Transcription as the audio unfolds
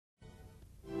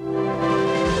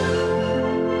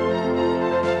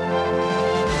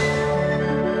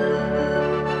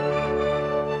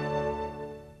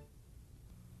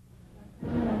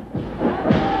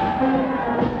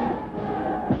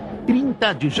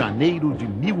1º de janeiro de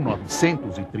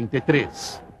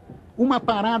 1933. Uma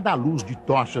parada à luz de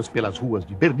tochas pelas ruas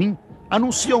de Berlim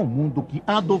anuncia ao mundo que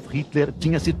Adolf Hitler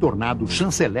tinha se tornado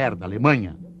chanceler da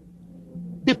Alemanha.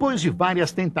 Depois de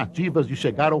várias tentativas de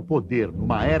chegar ao poder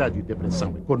numa era de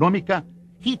depressão econômica,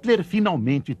 Hitler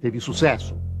finalmente teve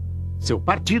sucesso. Seu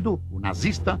partido, o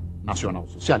nazista,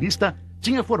 nacional-socialista,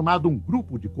 tinha formado um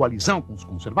grupo de coalizão com os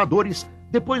conservadores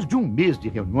depois de um mês de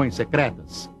reuniões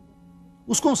secretas.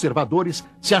 Os conservadores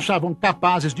se achavam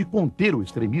capazes de conter o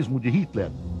extremismo de Hitler.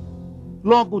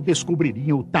 Logo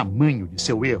descobririam o tamanho de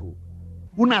seu erro.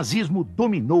 O nazismo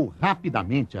dominou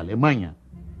rapidamente a Alemanha.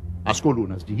 As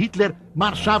colunas de Hitler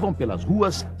marchavam pelas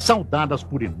ruas, saudadas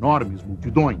por enormes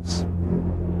multidões.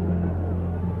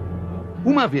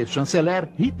 Uma vez chanceler,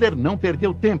 Hitler não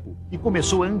perdeu tempo e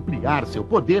começou a ampliar seu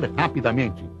poder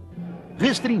rapidamente.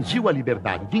 Restringiu a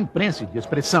liberdade de imprensa e de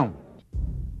expressão.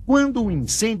 Quando um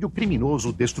incêndio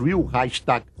criminoso destruiu o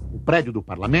Reichstag, o prédio do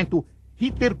parlamento,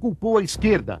 Hitler culpou a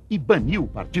esquerda e baniu o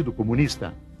Partido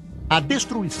Comunista. A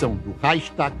destruição do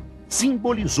Reichstag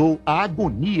simbolizou a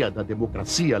agonia da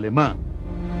democracia alemã.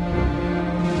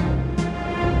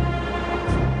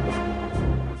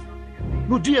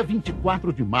 No dia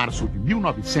 24 de março de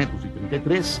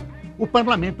 1933, o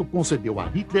parlamento concedeu a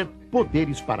Hitler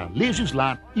poderes para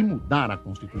legislar e mudar a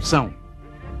Constituição.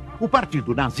 O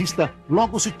partido nazista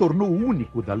logo se tornou o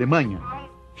único da Alemanha.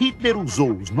 Hitler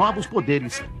usou os novos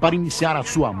poderes para iniciar a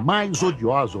sua mais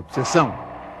odiosa obsessão,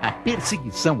 a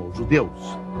perseguição aos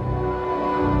judeus.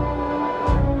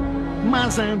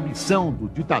 Mas a ambição do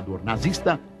ditador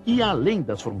nazista ia além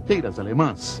das fronteiras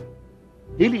alemãs.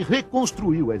 Ele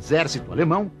reconstruiu o exército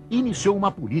alemão e iniciou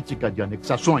uma política de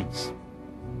anexações.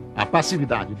 A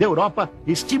passividade da Europa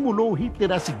estimulou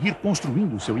Hitler a seguir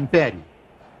construindo seu império.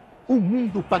 O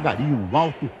mundo pagaria um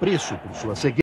alto preço por sua cegueira.